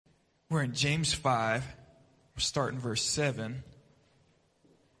We're in James 5, we're starting verse 7,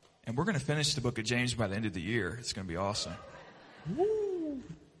 and we're going to finish the book of James by the end of the year. It's going to be awesome. Woo!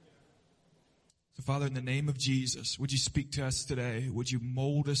 So, Father, in the name of Jesus, would you speak to us today? Would you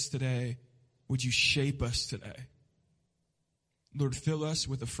mold us today? Would you shape us today? Lord, fill us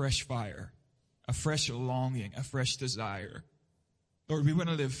with a fresh fire, a fresh longing, a fresh desire. Lord, we want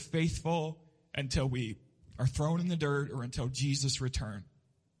to live faithful until we are thrown in the dirt or until Jesus returns.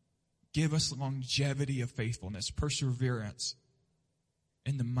 Give us longevity of faithfulness, perseverance.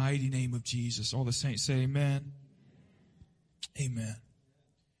 In the mighty name of Jesus. All the saints say amen. Amen.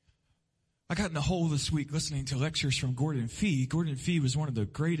 I got in a hole this week listening to lectures from Gordon Fee. Gordon Fee was one of the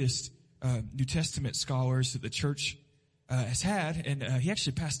greatest New Testament scholars that the church has had, and he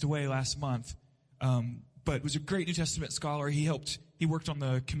actually passed away last month. But was a great New Testament scholar. He worked on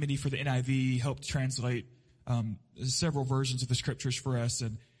the committee for the NIV, helped translate several versions of the scriptures for us,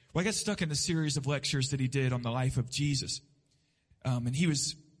 and I got stuck in a series of lectures that he did on the life of Jesus. And he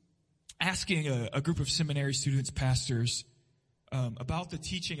was asking a group of seminary students, pastors, about the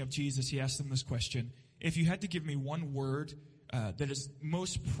teaching of Jesus. He asked them this question: if you had to give me one word that is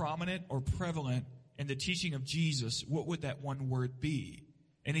most prominent or prevalent in the teaching of Jesus, what would that one word be?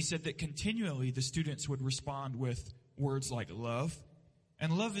 And he said that continually the students would respond with words like love.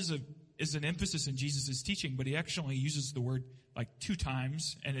 And love is an emphasis in Jesus' teaching, but he actually uses the word like 2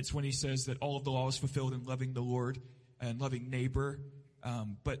 times, and it's when he says that all of the law is fulfilled in loving the Lord and loving neighbor.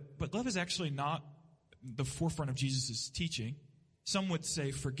 But love is actually not the forefront of Jesus' teaching. Some would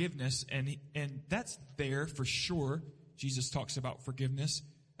say forgiveness, and that's there for sure. Jesus talks about forgiveness,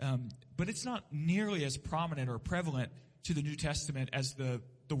 but it's not nearly as prominent or prevalent to the New Testament as the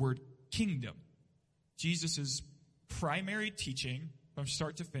word kingdom. Jesus' primary teaching from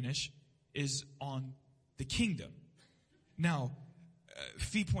start to finish is on the kingdom. Now,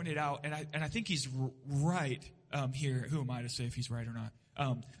 Fee pointed out, and I think he's right here. Who am I to say if he's right or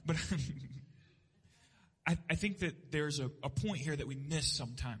not? But I think that there's a point here that we miss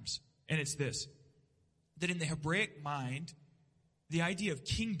sometimes, and it's this: that in the Hebraic mind, the idea of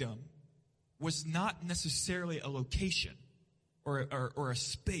kingdom was not necessarily a location or a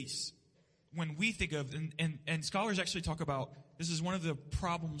space. When we think of, and scholars actually talk about, this is one of the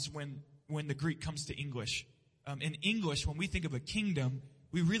problems when the Greek comes to English. In English, when we think of a kingdom,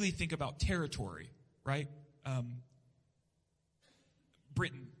 we really think about territory, right?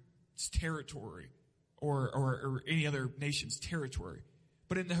 Britain's territory or any other nation's territory.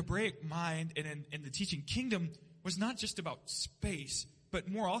 But in the Hebraic mind and in the teaching, kingdom was not just about space, but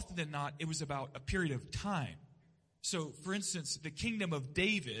more often than not, it was about a period of time. So, for instance, the kingdom of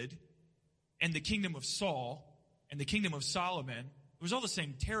David and the kingdom of Saul and the kingdom of Solomon, it was all the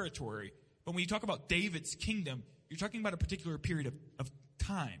same territory. But when you talk about David's kingdom, you're talking about a particular period of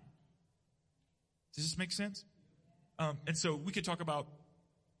time. Does this make sense? And so we could talk about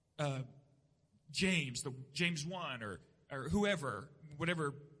James 1 or whoever,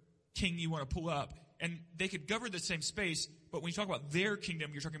 whatever king you want to pull up. And they could govern the same space, but when you talk about their kingdom,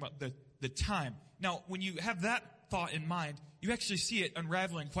 you're talking about the time. Now, when you have that thought in mind, you actually see it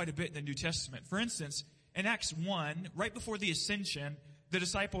unraveling quite a bit in the New Testament. For instance, in Acts 1, right before the ascension, the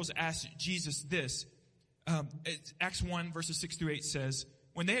disciples asked Jesus this. Acts 1, verses 6 through 8 says,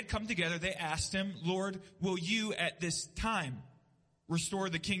 when they had come together, they asked him, Lord, will you at this time restore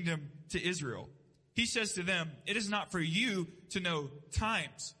the kingdom to Israel? He says to them, it is not for you to know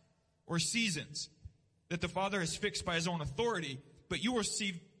times or seasons that the Father has fixed by his own authority, but you will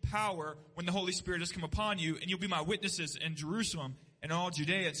receive power when the Holy Spirit has come upon you, and you'll be my witnesses in Jerusalem and all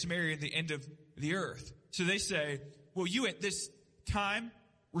Judea and Samaria and the end of the earth. So they say, will you at this time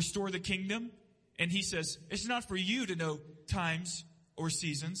restore the kingdom? And he says, it's not for you to know times or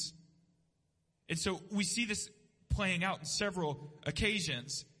seasons. And so we see this playing out in several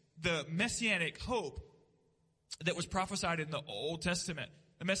occasions. The messianic hope that was prophesied in the Old Testament,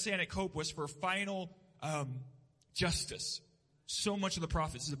 the messianic hope was for final justice. So much of the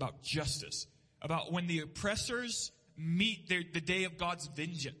prophets is about justice, about when the oppressors meet the day of God's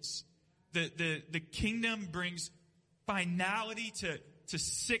vengeance. The kingdom brings finality to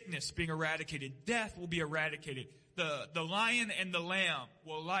sickness being eradicated. Death will be eradicated. The lion and the lamb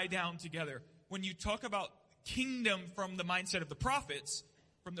will lie down together. When you talk about kingdom from the mindset of the prophets,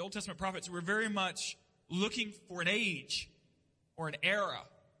 from the Old Testament prophets, we're very much looking for an age or an era,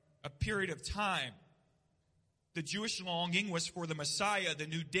 a period of time. The Jewish longing was for the Messiah, the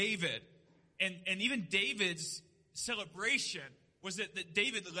new David. And even David's celebration was that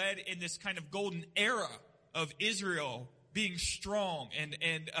David led in this kind of golden era of Israel being strong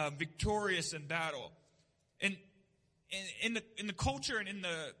and victorious in battle. And in the culture and in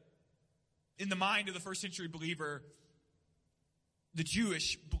in the mind of the first century believer, the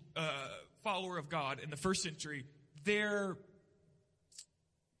Jewish follower of God in the first century, the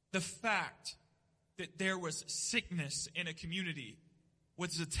fact that there was sickness in a community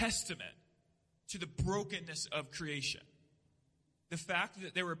was a testament to the brokenness of creation. The fact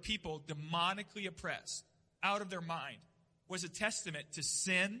that there were people demonically oppressed out of their mind was a testament to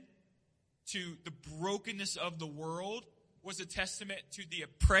sin, to the brokenness of the world, was a testament to the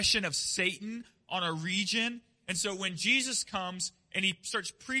oppression of Satan on a region. And so when Jesus comes and he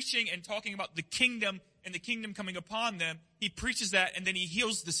starts preaching and talking about the kingdom and the kingdom coming upon them, he preaches that and then he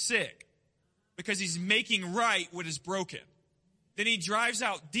heals the sick because he's making right what is broken. Then he drives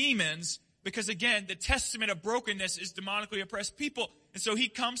out demons because, again, the testament of brokenness is demonically oppressed people. And so he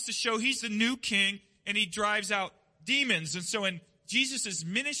comes to show he's the new king and he drives out demons. And so in Jesus'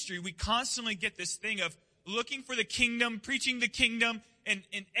 ministry, we constantly get this thing of looking for the kingdom, preaching the kingdom, and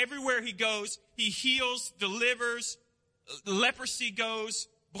everywhere he goes, he heals, delivers, leprosy goes,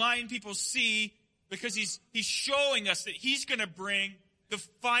 blind people see, because he's showing us that he's going to bring the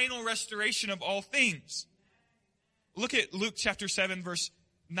final restoration of all things. Look at Luke chapter 7, verse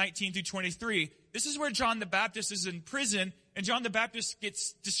 19 through 23. This is where John the Baptist is in prison, and John the Baptist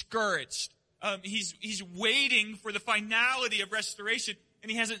gets discouraged. He's waiting for the finality of restoration, and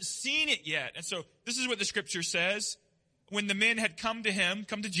he hasn't seen it yet. And so this is what the scripture says. When the men had come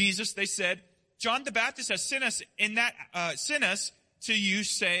to Jesus, they said, John the Baptist has sent us to you,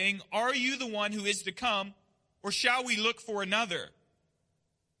 saying, are you the one who is to come, or shall we look for another?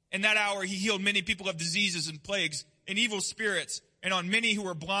 In that hour he healed many people of diseases and plagues and evil spirits, and on many who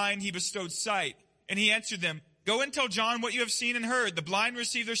were blind he bestowed sight. And he answered them, go and tell John what you have seen and heard. The blind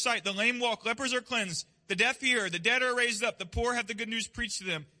receive their sight, the lame walk, lepers are cleansed, the deaf hear, the dead are raised up, the poor have the good news preached to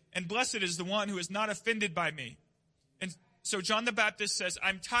them, and blessed is the one who is not offended by me. And so John the Baptist says,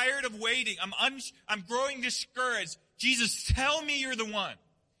 I'm tired of waiting. I'm growing discouraged. Jesus, tell me you're the one.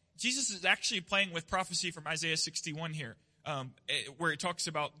 Jesus is actually playing with prophecy from Isaiah 61 here, where it talks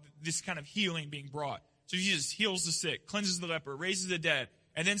about this kind of healing being brought. So Jesus heals the sick, cleanses the leper, raises the dead,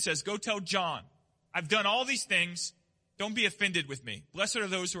 and then says, go tell John, I've done all these things. Don't be offended with me. Blessed are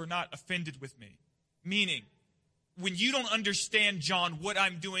those who are not offended with me. Meaning, when you don't understand, John, what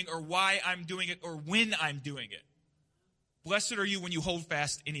I'm doing or why I'm doing it or when I'm doing it, blessed are you when you hold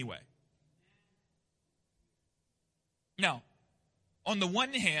fast anyway. Now, on the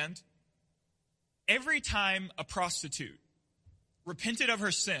one hand, every time a prostitute repented of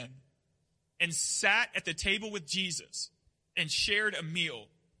her sin and sat at the table with Jesus and shared a meal,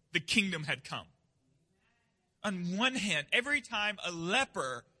 the kingdom had come. On one hand, every time a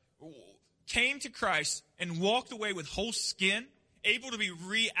leper came to Christ and walked away with whole skin, able to be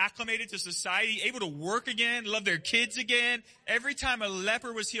reacclimated to society, able to work again, love their kids again, every time a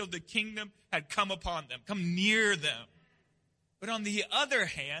leper was healed, the kingdom had come upon them, come near them. But on the other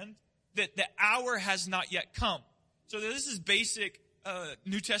hand, that the hour has not yet come. So this is basic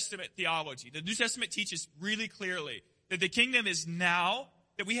New Testament theology. The New Testament teaches really clearly that the kingdom is now,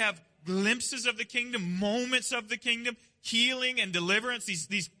 that we have glimpses of the kingdom, moments of the kingdom, healing and deliverance,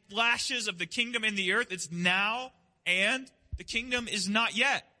 these flashes of the kingdom in the earth. It's now, and the kingdom is not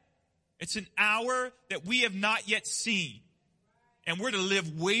yet. It's an hour that we have not yet seen. And we're to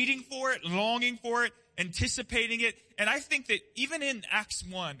live waiting for it, longing for it, anticipating it. And I think that even in Acts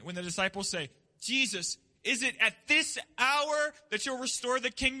 1, when the disciples say, Jesus, is it at this hour that you'll restore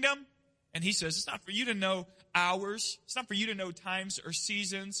the kingdom? And he says, it's not for you to know hours. It's not for you to know times or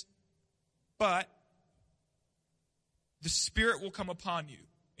seasons. But the Spirit will come upon you,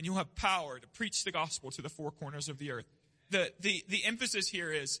 and you'll have power to preach the gospel to the four corners of the earth. The emphasis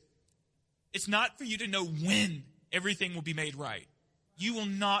here is, it's not for you to know when everything will be made right. You will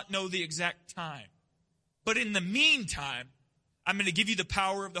not know the exact time. But in the meantime, I'm going to give you the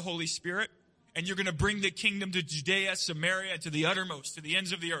power of the Holy Spirit, and you're going to bring the kingdom to Judea, Samaria, to the uttermost, to the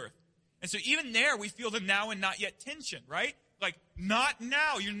ends of the earth. And so even there, we feel the now and not yet tension, right? Like, not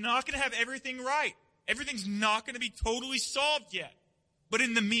now. You're not going to have everything right. Everything's not going to be totally solved yet. But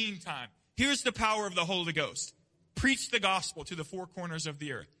in the meantime, here's the power of the Holy Ghost. Preach the gospel to the four corners of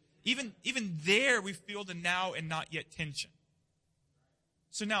the earth. Even there, we feel the now and not yet tension.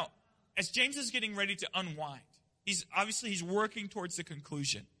 So now, as James is getting ready to unwind, he's working towards the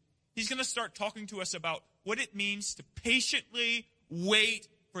conclusion. He's going to start talking to us about what it means to patiently wait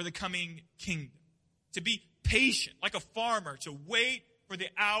for the coming kingdom. To be patient, like a farmer, to wait for the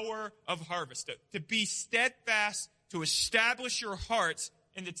hour of harvest. To be steadfast, to establish your hearts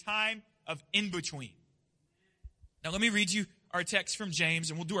in the time of in-between. Now let me read you our text from James,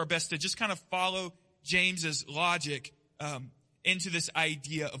 and we'll do our best to just kind of follow James's logic into this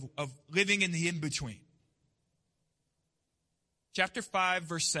idea of living in the in-between. Chapter 5,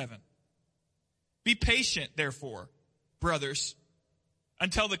 verse 7. Be patient, therefore, brothers,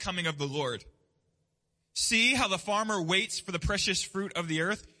 until the coming of the Lord. See how the farmer waits for the precious fruit of the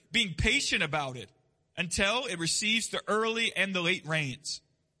earth, being patient about it until it receives the early and the late rains.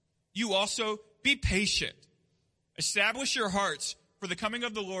 You also be patient. Establish your hearts, for the coming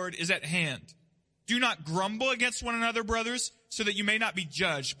of the Lord is at hand. Do not grumble against one another, brothers, so that you may not be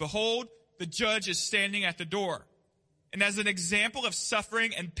judged. Behold, the judge is standing at the door. And as an example of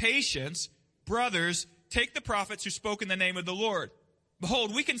suffering and patience, brothers, take the prophets who spoke in the name of the Lord.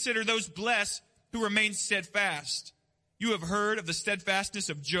 Behold, we consider those blessed who remain steadfast. You have heard of the steadfastness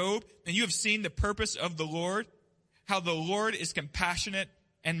of Job, and you have seen the purpose of the Lord, how the Lord is compassionate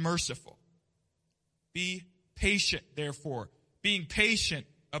and merciful. Be patient, therefore, being patient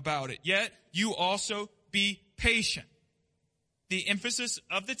about it. Yet you also be patient. The emphasis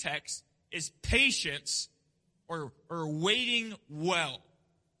of the text is patience or waiting well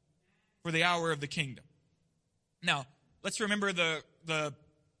for the hour of the kingdom. Now, let's remember the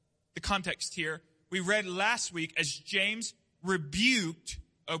context here. We read last week as James rebuked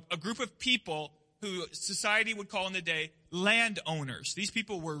a group of people who society would call in the day landowners. These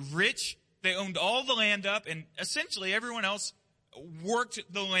people were rich. They owned all the land up, and essentially everyone else worked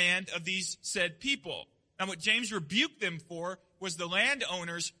the land of these said people. Now, what James rebuked them for was the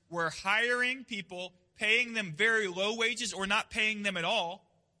landowners were hiring people, paying them very low wages or not paying them at all,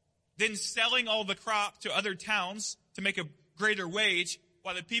 then selling all the crop to other towns to make a greater wage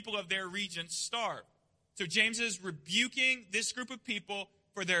while the people of their region starve. So James is rebuking this group of people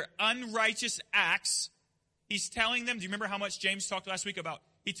for their unrighteous acts. He's telling them, do you remember how much James talked last week about?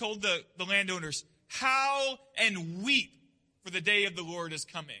 He told the landowners, howl and weep, for the day of the Lord is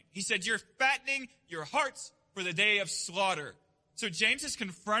coming. He said, you're fattening your hearts for the day of slaughter. So James has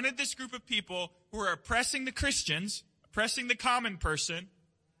confronted this group of people who are oppressing the Christians, oppressing the common person.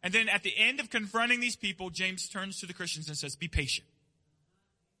 And then at the end of confronting these people, James turns to the Christians and says, be patient.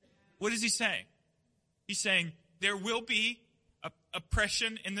 What is he saying? He's saying there will be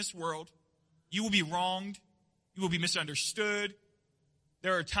oppression in this world. You will be wronged. You will be misunderstood.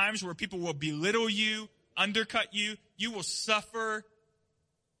 There are times where people will belittle you, undercut you. You will suffer.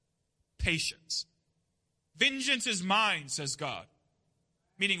 Patience. Vengeance is mine, says God.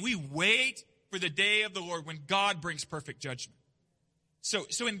 Meaning we wait for the day of the Lord when God brings perfect judgment. So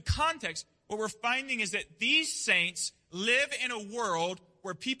in context, what we're finding is that these saints live in a world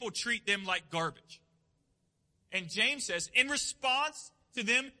where people treat them like garbage. And James says, in response to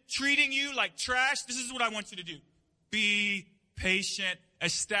them treating you like trash, this is what I want you to do. Be patient,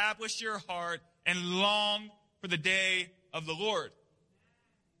 establish your heart, and long for the day of the Lord.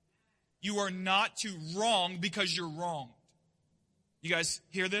 You are not to wrong because you're wronged. You guys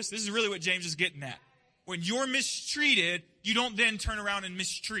hear this? This is really what James is getting at. When you're mistreated, you don't then turn around and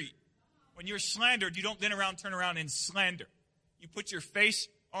mistreat. When you're slandered, you don't then turn around and slander. You put your face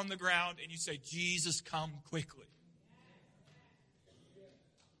on the ground and you say, Jesus, come quickly.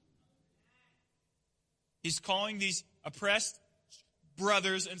 He's calling these oppressed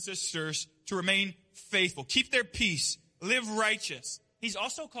brothers and sisters to remain faithful, keep their peace, live righteous. He's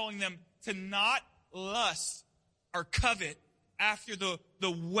also calling them to not lust or covet after the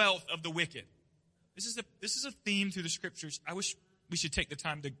wealth of the wicked. This is a theme through the scriptures. I wish we should take the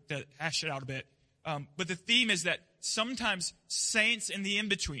time to hash it out a bit. But the theme is that sometimes saints in the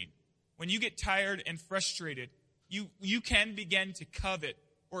in-between, when you get tired and frustrated, you can begin to covet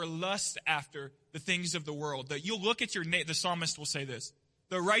or lust after the things of the world. That you'll look at the psalmist will say this,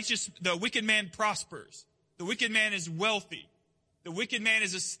 the wicked man prospers. The wicked man is wealthy. The wicked man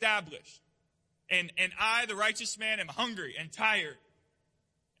is established. And I, the righteous man, am hungry and tired.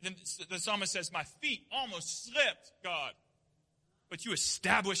 Then the psalmist says, my feet almost slipped, God, but you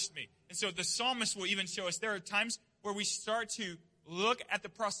established me. And so the psalmist will even show us there are times where we start to look at the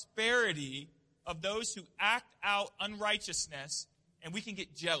prosperity of those who act out unrighteousness, and we can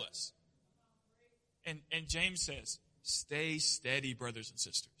get jealous. And James says, stay steady, brothers and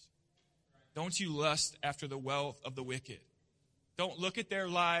sisters. Don't you lust after the wealth of the wicked. Don't look at their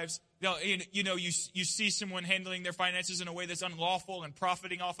lives. You see someone handling their finances in a way that's unlawful and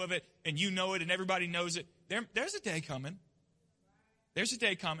profiting off of it, and you know it and everybody knows it. There's a day coming. There's a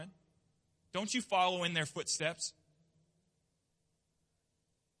day coming. Don't you follow in their footsteps.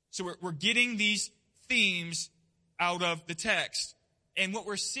 So we're getting these themes out of the text. And what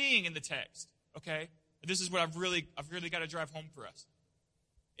we're seeing in the text, okay, this is what I've really got to drive home for us,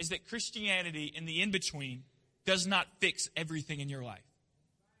 is that Christianity in the in-between does not fix everything in your life.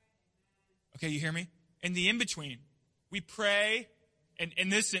 Okay, you hear me? In the in-between, We pray, and in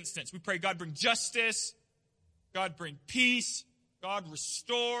this instance, we pray, God bring justice, God bring peace, God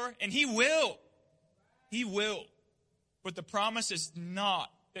restore, and He will. He will. But the promise is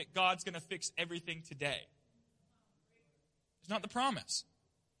not that God's going to fix everything today. It's not the promise.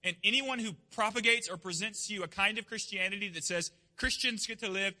 And anyone who propagates or presents to you a kind of Christianity that says Christians get to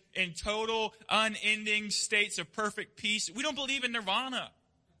live in total, unending states of perfect peace, we don't believe in nirvana.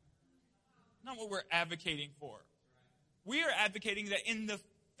 Not what we're advocating for. We are advocating that in the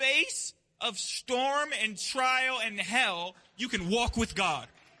face of storm and trial and hell, you can walk with God.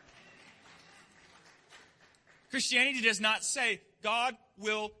 Christianity does not say God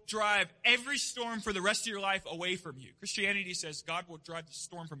will drive every storm for the rest of your life away from you. Christianity says God will drive the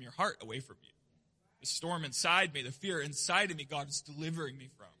storm from your heart away from you. The storm inside me, the fear inside of me, God is delivering me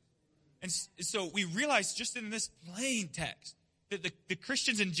from. And so we realize just in this plain text that the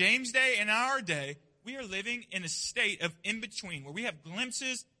Christians in James' day and our day, we are living in a state of in-between where we have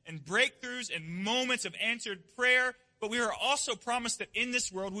glimpses and breakthroughs and moments of answered prayer, but we are also promised that in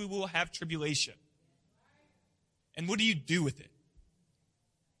this world we will have tribulation. And what do you do with it?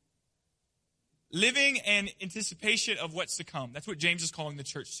 Living in anticipation of what's to come. That's what James is calling the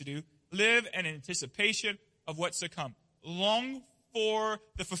church to do. Live in anticipation of what's to come. Long for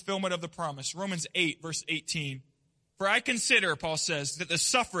the fulfillment of the promise. Romans 8, verse 18. For I consider, Paul says, that the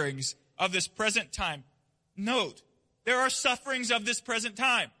sufferings of this present time. Note, there are sufferings of this present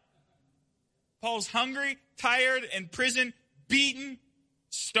time. Paul's hungry, tired, in prison, beaten,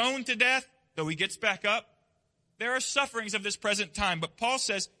 stoned to death, though he gets back up. There are sufferings of this present time, but Paul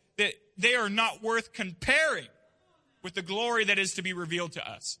says that they are not worth comparing with the glory that is to be revealed to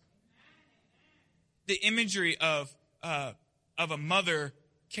us. The imagery of a mother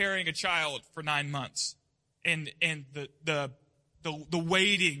carrying a child for 9 months, and the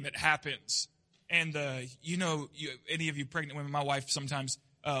waiting that happens, and any of you pregnant women, my wife sometimes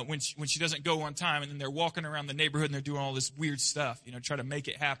when she doesn't go on time, and then they're walking around the neighborhood and they're doing all this weird stuff, try to make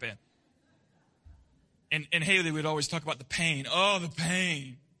it happen. And Haley would always talk about the pain. Oh, the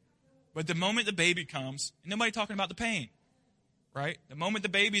pain. But the moment the baby comes, nobody talking about the pain, right? The moment the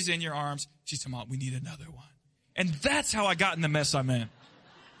baby's in your arms, she's talking about, we need another one. And that's how I got in the mess I'm in.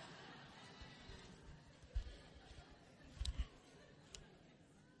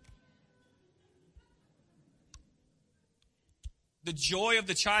 The joy of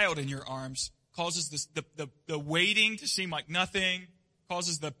the child in your arms causes the waiting to seem like nothing,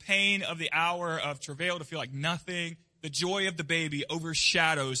 causes the pain of the hour of travail to feel like nothing. The joy of the baby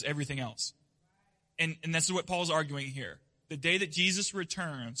overshadows everything else. And this is what Paul's arguing here. The day that Jesus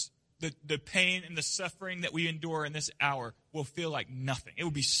returns, the pain and the suffering that we endure in this hour will feel like nothing. It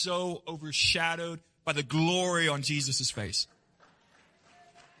will be so overshadowed by the glory on Jesus' face.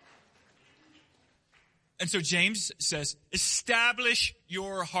 And so James says, establish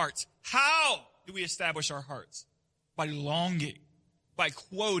your hearts. How do we establish our hearts? By longing, by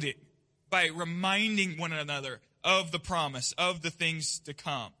quoting, by reminding one another of the promise, of the things to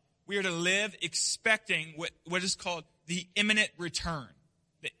come. We are to live expecting what is called the imminent return.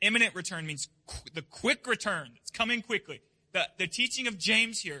 The imminent return means the quick return. It's coming quickly. The teaching of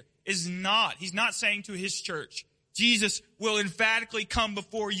James here is not, he's not saying to his church, Jesus will emphatically come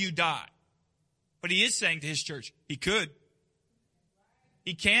before you die. But he is saying to his church, he could.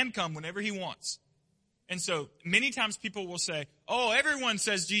 He can come whenever he wants. And so many times people will say, oh, everyone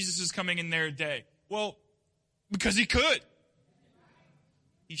says Jesus is coming in their day. Well, because he could.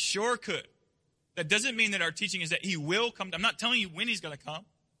 He sure could. That doesn't mean that our teaching is that he will come. I'm not telling you when he's going to come.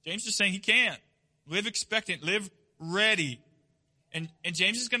 James is saying he can. Live expectant. Live ready. And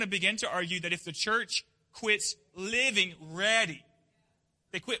James is going to begin to argue that if the church quits living ready,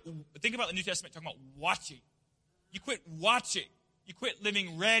 they quit. Think about the New Testament talking about watching. You quit watching. You quit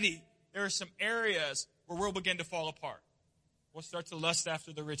living ready. There are some areas where we'll begin to fall apart. We'll start to lust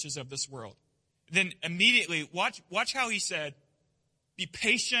after the riches of this world. Then immediately, watch how he said, be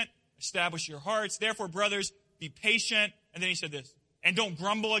patient, establish your hearts. Therefore, brothers, be patient. And then he said this, and don't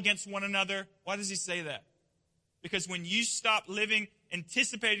grumble against one another. Why does he say that? Because when you stop living,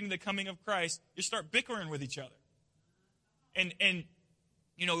 anticipating the coming of Christ, you start bickering with each other. And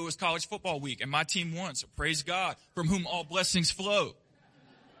it was college football week, and my team won, so praise God, from whom all blessings flow.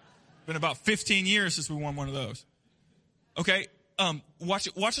 Been about 15 years since we won one of those. Okay,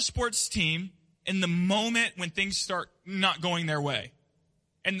 watch a sports team in the moment when things start not going their way.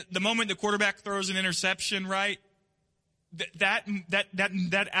 And the moment the quarterback throws an interception, right?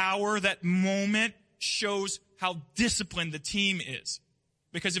 That hour, that moment shows how disciplined the team is.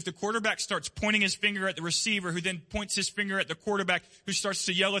 Because if the quarterback starts pointing his finger at the receiver, who then points his finger at the quarterback, who starts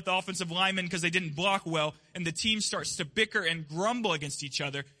to yell at the offensive lineman because they didn't block well, and the team starts to bicker and grumble against each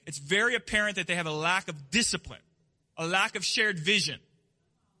other, it's very apparent that they have a lack of discipline, a lack of shared vision.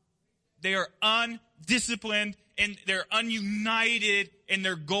 They are undisciplined and they're ununited in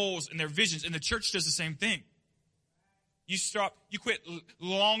their goals and their visions. And the church does the same thing. You quit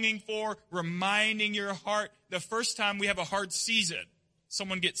longing for, reminding your heart. The first time we have a hard season,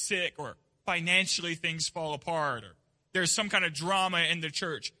 someone gets sick or financially things fall apart or there's some kind of drama in the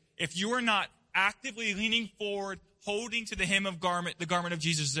church. If you are not actively leaning forward, holding to the hem of the garment of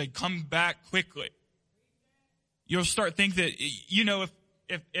Jesus, say, come back quickly. You'll start thinking that,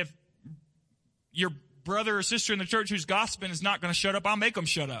 if your brother or sister in the church who's gossiping is not going to shut up, I'll make them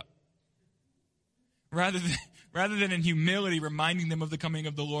shut up. Rather than in humility reminding them of the coming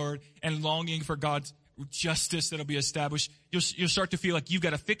of the Lord and longing for God's justice that'll be established, you'll start to feel like you've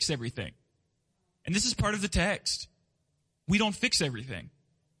got to fix everything. And this is part of the text. We don't fix everything.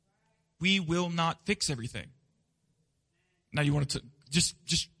 We will not fix everything. Now you want to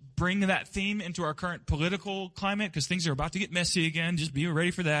just bring that theme into our current political climate because things are about to get messy again. Just be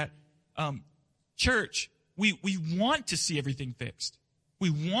ready for that. Church, we want to see everything fixed. We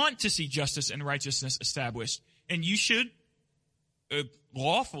want to see justice and righteousness established. And you should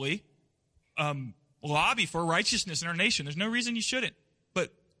lawfully lobby for righteousness in our nation. There's no reason you shouldn't.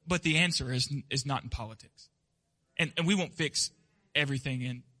 But the answer is not in politics. And we won't fix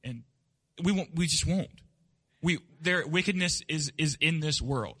everything and we just won't. Their wickedness is in this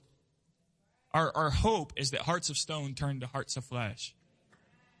world. Our hope is that hearts of stone turn to hearts of flesh.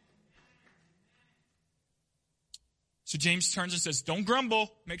 So James turns and says, don't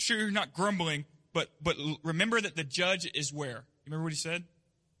grumble. Make sure you're not grumbling. But remember that the judge is where? You remember what he said?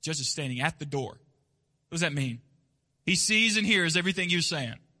 The judge is standing at the door. What does that mean? He sees and hears everything you're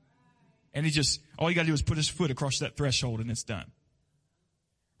saying. And all you got to do is put his foot across that threshold and it's done.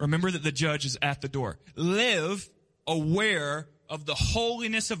 Remember that the judge is at the door. Live aware of the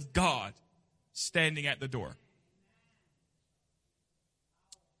holiness of God standing at the door.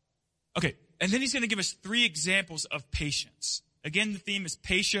 Okay. And then he's going to give us 3 examples of patience. Again, the theme is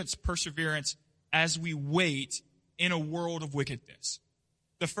patience, perseverance, as we wait in a world of wickedness.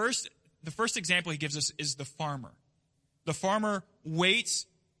 The first example he gives us is the farmer. The farmer waits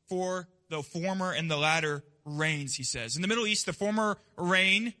for the former and the latter rains, he says. In the Middle East, the former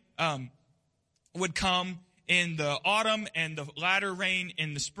rain would come in the autumn and the latter rain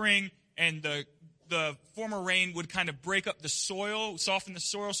in the spring, and the former rain would kind of break up the soil, soften the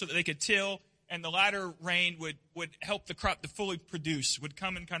soil so that they could till, and the latter rain would help the crop to fully produce, would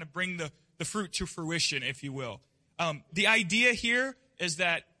come and kind of bring the fruit to fruition, if you will. The idea here is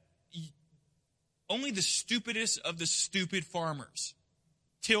that only the stupidest of the stupid farmers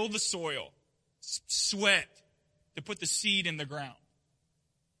till the soil, sweat to put the seed in the ground,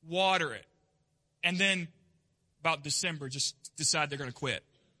 water it, and then about December just decide they're going to quit.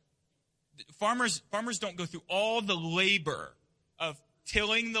 Farmers don't go through all the labor of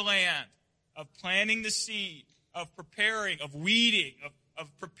tilling the land, of planting the seed, of preparing, of weeding, of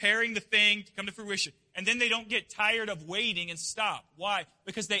preparing the thing to come to fruition. And then they don't get tired of waiting and stop. Why?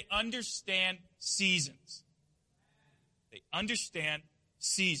 Because they understand seasons. They understand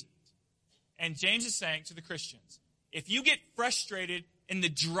seasons. And James is saying to the Christians, if you get frustrated in the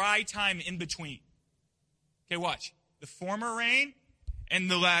dry time in between, okay, watch. The former rain and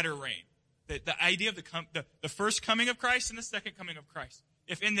the latter rain. The idea of the first coming of Christ and the second coming of Christ.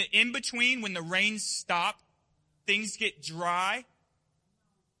 If in the in-between, when the rains stop, things get dry.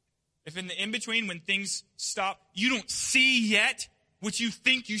 If in the in-between, when things stop, you don't see yet what you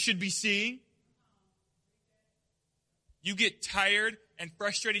think you should be seeing. You get tired and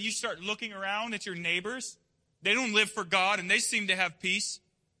frustrated. You start looking around at your neighbors. They don't live for God and they seem to have peace.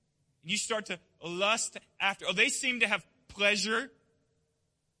 You start to lust after. Oh, they seem to have pleasure.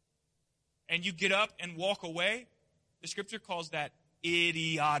 And you get up and walk away. The scripture calls that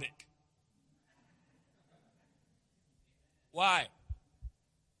idiotic. Why?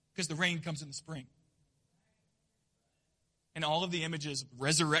 Because the rain comes in the spring. And all of the images of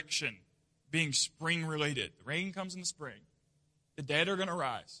resurrection being spring related. The rain comes in the spring. The dead are going to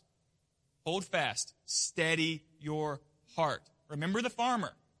rise. Hold fast. Steady your heart. Remember the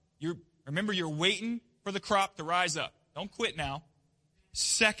farmer. Remember you're waiting for the crop to rise up. Don't quit now.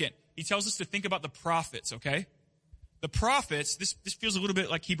 Second, he tells us to think about the prophets, okay? The prophets, this feels a little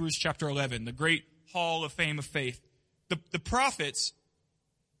bit like Hebrews chapter 11, the great hall of fame of faith. The prophets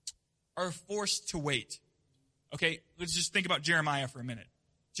are forced to wait. Okay, let's just think about Jeremiah for a minute.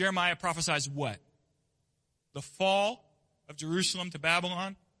 Jeremiah prophesies what? The fall of Jerusalem to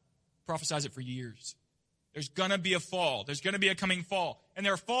Babylon, prophesies it for years. There's going to be a fall. There's going to be a coming fall. And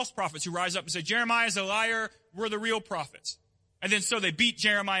there are false prophets who rise up and say, Jeremiah's a liar. We're the real prophets. And then so they beat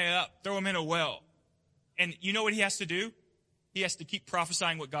Jeremiah up, throw him in a well. And you know what he has to do? He has to keep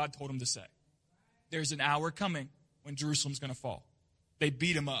prophesying what God told him to say. There's an hour coming when Jerusalem's going to fall. They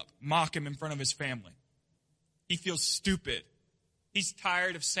beat him up, mock him in front of his family. He feels stupid. He's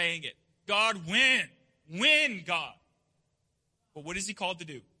tired of saying it. God, win. Win, God. But what is he called to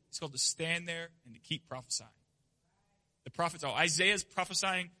do? He's called to stand there and to keep prophesying. The prophets, Isaiah's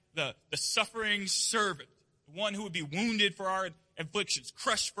prophesying the suffering servant, the one who would be wounded for our afflictions,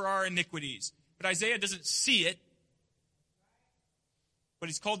 crushed for our iniquities. But Isaiah doesn't see it. But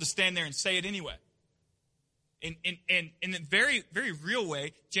he's called to stand there and say it anyway. In a very, very real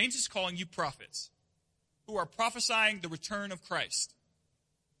way, James is calling you prophets who are prophesying the return of Christ.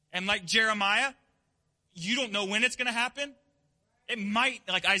 And like Jeremiah, you don't know when it's going to happen. It might,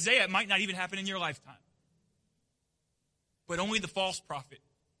 like Isaiah, it might not even happen in your lifetime. But only the false prophet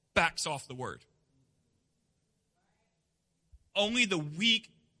backs off the word. Only the weak,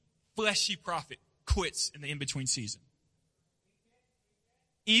 fleshy prophet quits in the in-between season.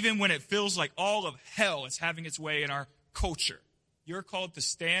 Even when it feels like all of hell is having its way in our culture, you're called to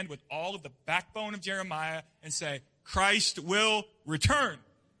stand with all of the backbone of Jeremiah and say, Christ will return.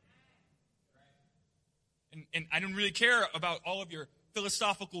 And I don't really care about all of your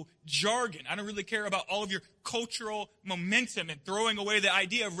philosophical jargon. I don't really care about all of your cultural momentum and throwing away the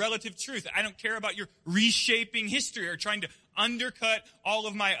idea of relative truth. I don't care about your reshaping history or trying to undercut all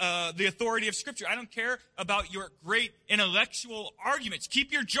of my the authority of Scripture. I don't care about your great intellectual arguments.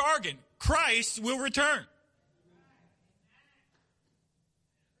 Keep your jargon. Christ will return.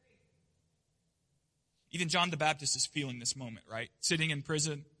 Even John the Baptist is feeling this moment, right? Sitting in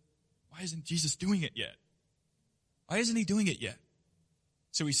prison. Why isn't Jesus doing it yet? Why isn't he doing it yet?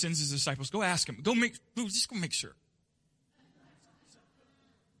 So he sends his disciples, go ask him. Just go make sure.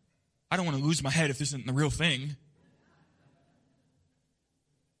 I don't want to lose my head if this isn't the real thing.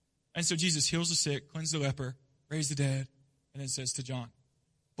 And so Jesus heals the sick, cleanses the leper, raised the dead, and then says to John,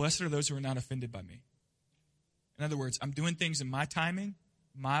 blessed are those who are not offended by me. In other words, I'm doing things in my timing,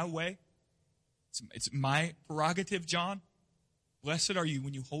 my way. It's my prerogative, John. Blessed are you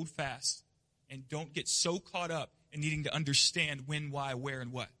when you hold fast and don't get so caught up in needing to understand when, why, where,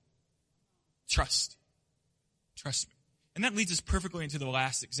 and what. Trust. Trust me. And that leads us perfectly into the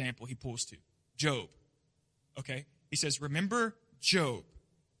last example he pulls to, Job. Okay? He says, remember Job.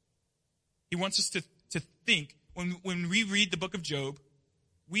 He wants us to think, when we read the book of Job,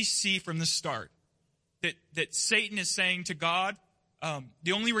 we see from the start that Satan is saying to God,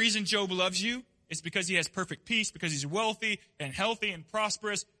 the only reason Job loves you is because he has perfect peace, because he's wealthy and healthy and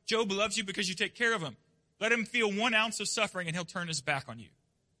prosperous. Job loves you because you take care of him. Let him feel 1 ounce of suffering and he'll turn his back on you.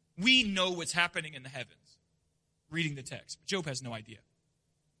 We know what's happening in the heavens, reading the text. But Job has no idea.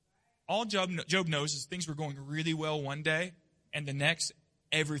 All Job knows is things were going really well one day, and the next,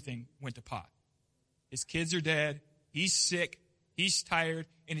 everything went to pot. His kids are dead, he's sick, he's tired,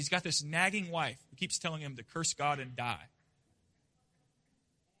 and he's got this nagging wife who keeps telling him to curse God and die.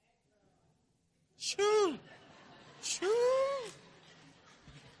 Shoo! Shoo!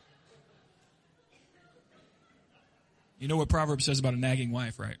 You know what Proverbs says about a nagging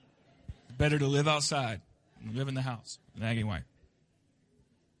wife, right? Better to live outside than live in the house. A nagging wife.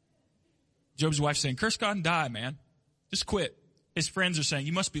 Job's wife saying, curse God and die, man. Just quit. His friends are saying,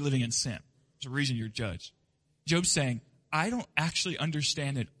 you must be living in sin. There's a reason you're judged. Job's saying, I don't actually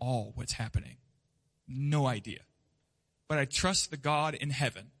understand at all what's happening. No idea. But I trust the God in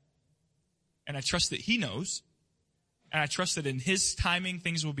heaven. And I trust that he knows. And I trust that in his timing,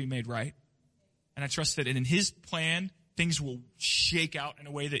 things will be made right. And I trust that in his plan, things will shake out in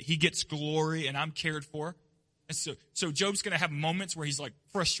a way that he gets glory and I'm cared for. And so Job's going to have moments where he's like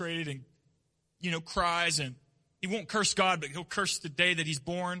frustrated and, cries, and he won't curse God, but he'll curse the day that he's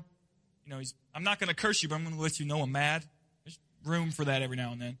born. I'm not going to curse you, but I'm going to let you know I'm mad. There's room for that every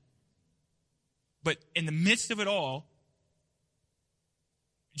now and then. But in the midst of it all,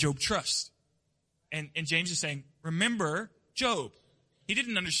 Job trusts. And James is saying, remember Job. He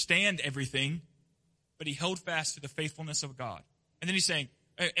didn't understand everything, but he held fast to the faithfulness of God. And then he's saying,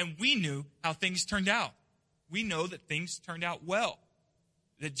 and we knew how things turned out. We know that things turned out well,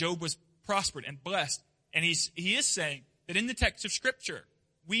 that Job was prospered and blessed. And he is saying that in the text of Scripture,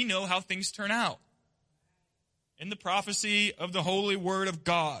 we know how things turn out. In the prophecy of the holy word of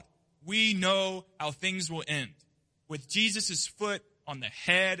God, we know how things will end. With Jesus' foot on the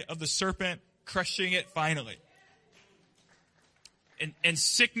head of the serpent, crushing it finally. And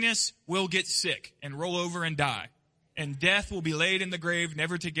sickness will get sick and roll over and die. And death will be laid in the grave,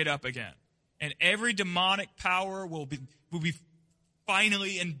 never to get up again. And every demonic power will be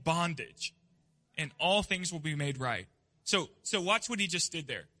finally in bondage. And all things will be made right. So watch what he just did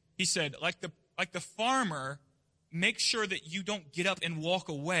there. He said, like the farmer, make sure that you don't get up and walk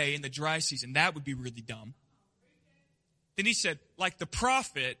away in the dry season. That would be really dumb. Then he said, like the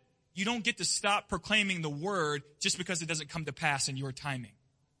prophet, you don't get to stop proclaiming the word just because it doesn't come to pass in your timing.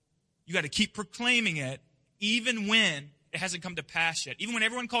 You got to keep proclaiming it even when it hasn't come to pass yet. Even when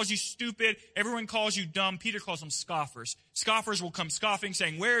everyone calls you stupid, everyone calls you dumb, Peter calls them scoffers. Scoffers will come scoffing,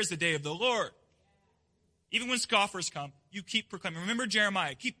 saying, where is the day of the Lord? Even when scoffers come, you keep proclaiming. Remember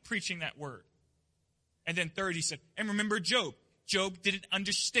Jeremiah, keep preaching that word. And then third, he said, and remember Job. Job didn't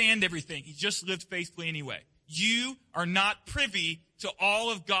understand everything. He just lived faithfully anyway. You are not privy to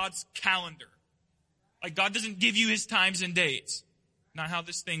all of God's calendar. Like God doesn't give you his times and dates. Not how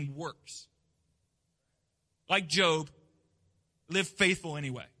this thing works. Like Job, live faithful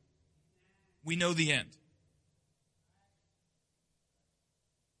anyway. We know the end.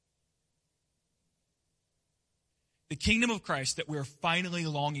 The kingdom of Christ that we're finally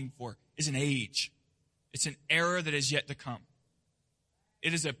longing for is an age. It's an era that is yet to come.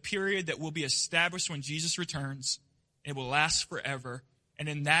 It is a period that will be established when Jesus returns. It will last forever. And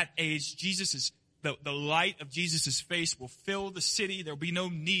in that age, the light of Jesus' face will fill the city. There will be no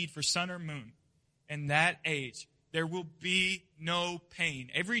need for sun or moon. In that age, there will be no pain.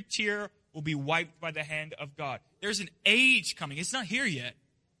 Every tear will be wiped by the hand of God. There's an age coming. It's not here yet.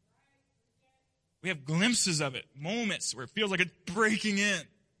 We have glimpses of it, moments where it feels like it's breaking in.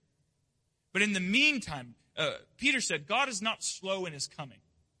 But in the meantime, Peter said, God is not slow in his coming.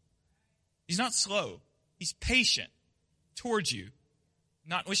 He's not slow. He's patient towards you,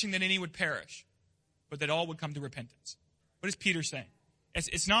 not wishing that any would perish, but that all would come to repentance. What is Peter saying?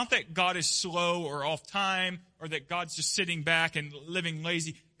 It's not that God is slow or off time or that God's just sitting back and living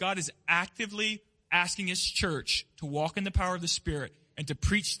lazy. God is actively asking his church to walk in the power of the Spirit and to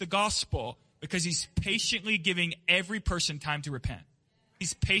preach the gospel because he's patiently giving every person time to repent.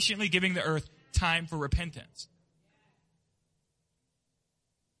 He's patiently giving the earth time for repentance.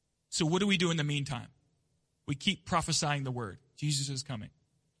 So what do we do in the meantime? We keep prophesying the word. Jesus is coming.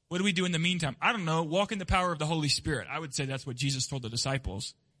 What do we do in the meantime? I don't know. Walk in the power of the Holy Spirit. I would say that's what Jesus told the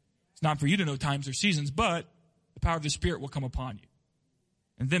disciples. It's not for you to know times or seasons, but the power of the Spirit will come upon you.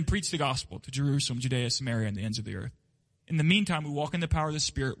 And then preach the gospel to Jerusalem, Judea, Samaria, and the ends of the earth. In the meantime, we walk in the power of the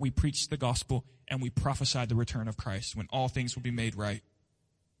Spirit, we preach the gospel, and we prophesy the return of Christ when all things will be made right.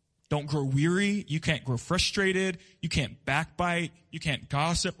 Don't grow weary. You can't grow frustrated. You can't backbite. You can't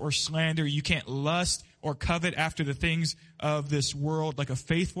gossip or slander. You can't lust or covet after the things of this world. Like a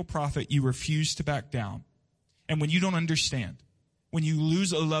faithful prophet, you refuse to back down. And when you don't understand, when you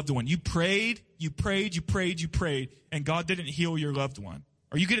lose a loved one, you prayed, and God didn't heal your loved one.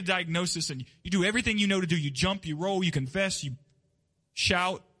 Or you get a diagnosis and you do everything you know to do. You jump, you roll, you confess, you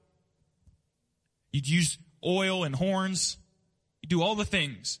shout. You use oil and horns. You do all the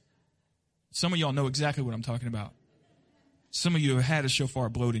things. Some of y'all know exactly what I'm talking about. Some of you have had a shofar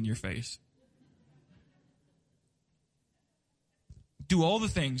blowed in your face. Do all the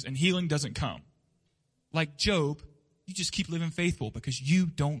things and healing doesn't come. Like Job, you just keep living faithful because you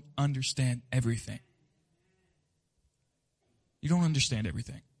don't understand everything. You don't understand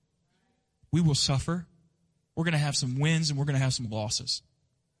everything. We will suffer. We're going to have some wins and we're going to have some losses.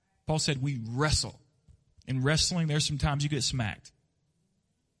 Paul said we wrestle. In wrestling, there's some times you get smacked.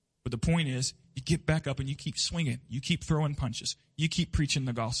 But the point is, you get back up and you keep swinging. You keep throwing punches. You keep preaching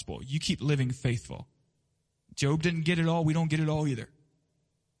the gospel. You keep living faithful. Job didn't get it all. We don't get it all either.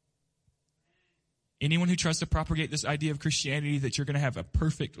 Anyone who tries to propagate this idea of Christianity that you're going to have a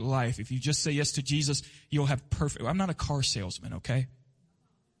perfect life, if you just say yes to Jesus, you'll have perfect. I'm not a car salesman, okay?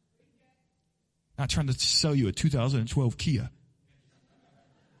 Not trying to sell you a 2012 Kia.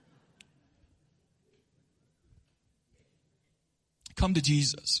 Come to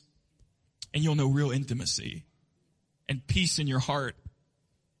Jesus, and you'll know real intimacy and peace in your heart,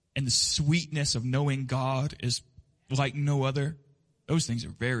 and the sweetness of knowing God is like no other. Those things are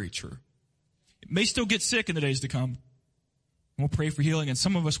very true. It may still get sick in the days to come. We'll pray for healing, and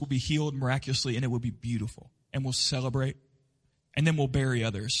some of us will be healed miraculously, and it will be beautiful. And we'll celebrate, and then we'll bury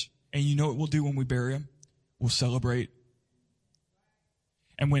others. And you know what we'll do when we bury them? We'll celebrate.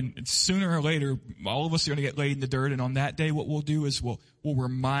 And when sooner or later, all of us are going to get laid in the dirt, and on that day, what we'll do is we'll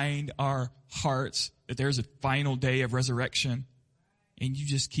remind our hearts that there's a final day of resurrection, and you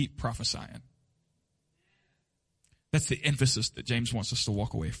just keep prophesying. That's the emphasis that James wants us to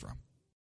walk away from.